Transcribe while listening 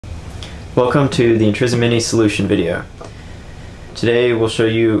Welcome to the Intrism Mini solution video. Today we'll show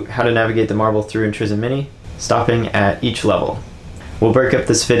you how to navigate the marble through Intrism Mini, stopping at each level. We'll break up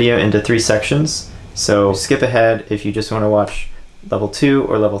this video into 3 sections, so skip ahead if you just want to watch level 2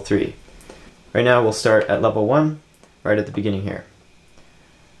 or level 3. Right now we'll start at level 1, right at the beginning here.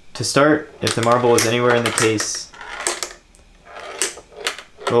 To start, if the marble is anywhere in the case,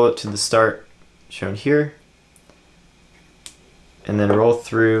 roll it to the start shown here, and then roll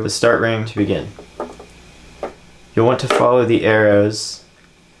through the start ring to begin. You'll want to follow the arrows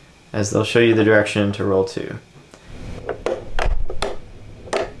as they'll show you the direction to roll to.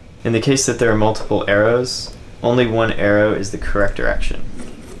 In the case that there are multiple arrows, only one arrow is the correct direction.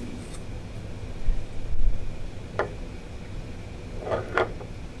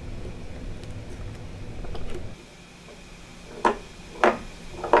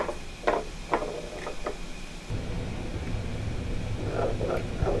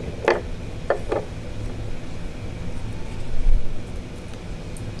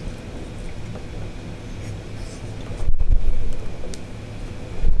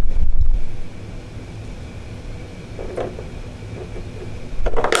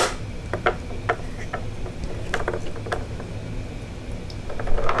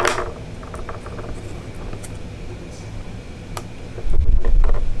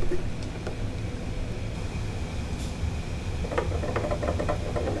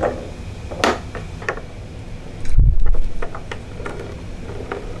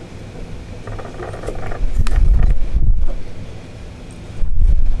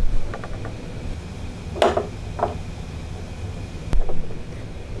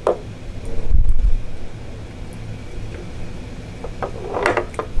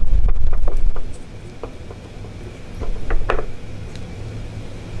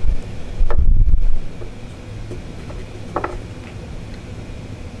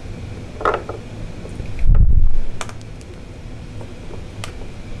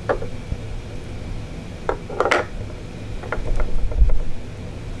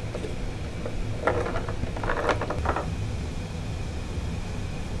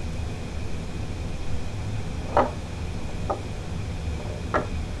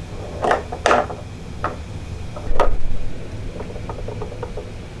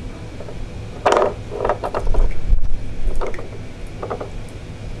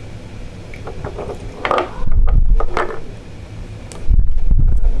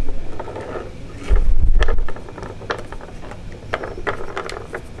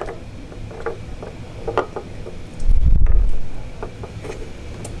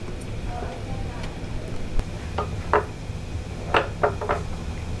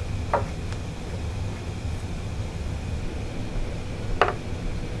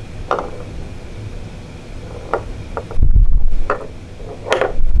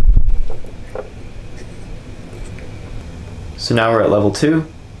 So now we're at level 2.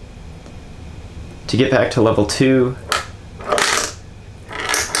 To get back to level 2,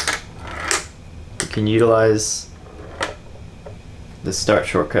 you can utilize the start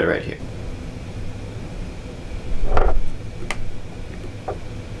shortcut right here.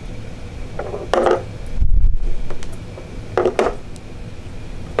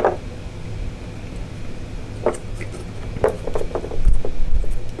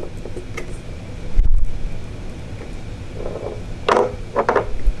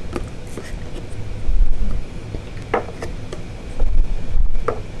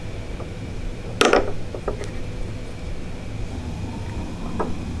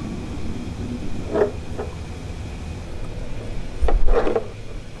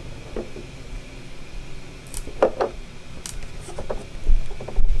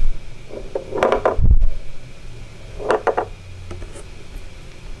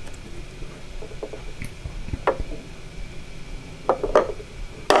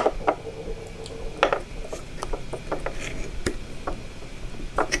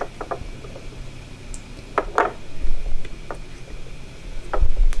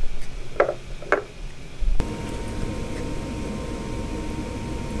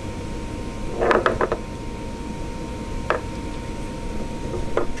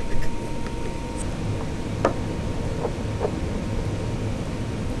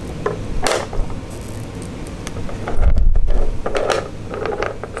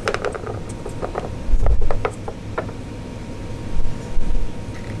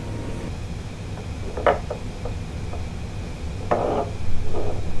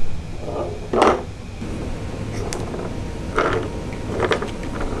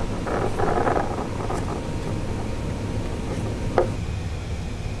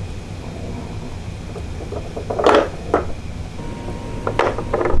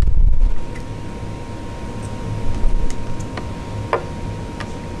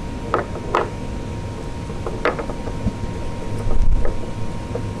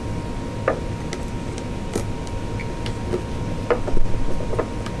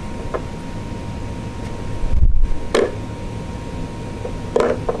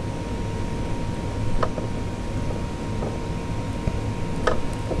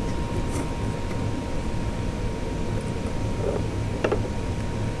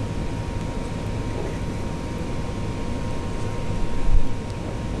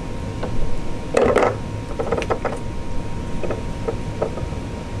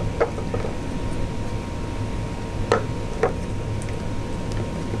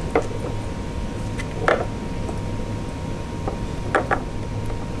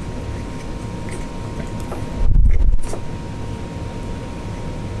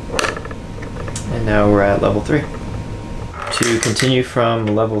 now we're at level 3. To continue from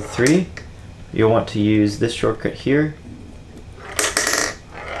level 3, you'll want to use this shortcut here.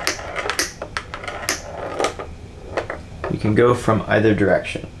 You can go from either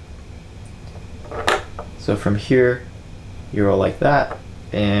direction. So from here, you roll like that,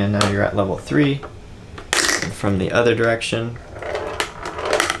 and now you're at level 3. And from the other direction,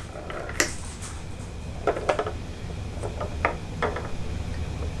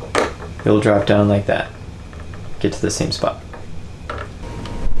 you'll drop down like that. Get to the same spot.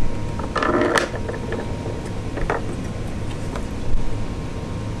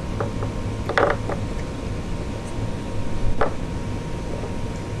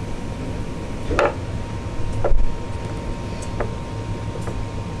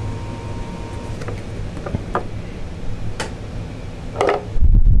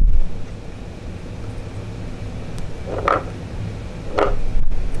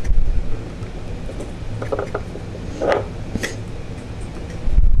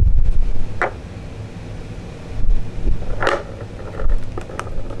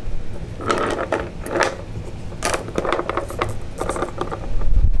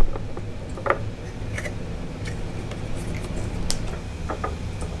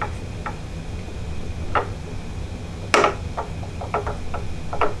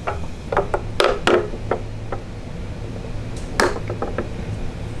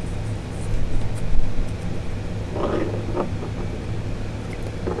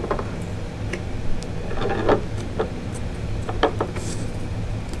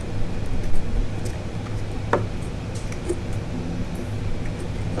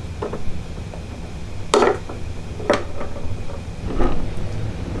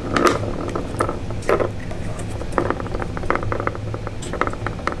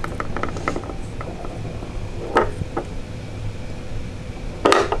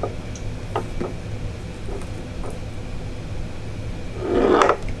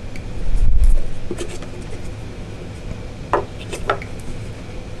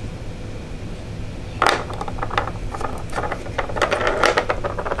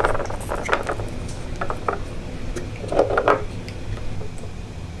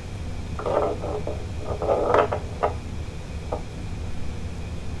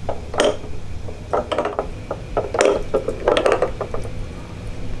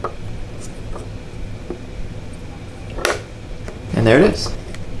 And there it is.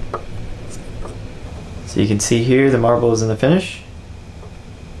 So you can see here the marble is in the finish.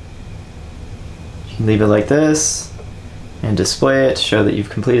 You can leave it like this and display it to show that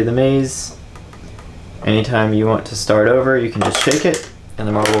you've completed the maze. Anytime you want to start over, you can just shake it and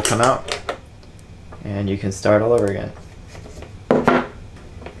the marble will come out and you can start all over again.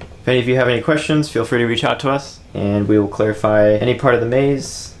 If any of you have any questions, feel free to reach out to us and we will clarify any part of the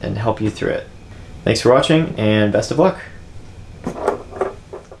maze and help you through it. Thanks for watching and best of luck.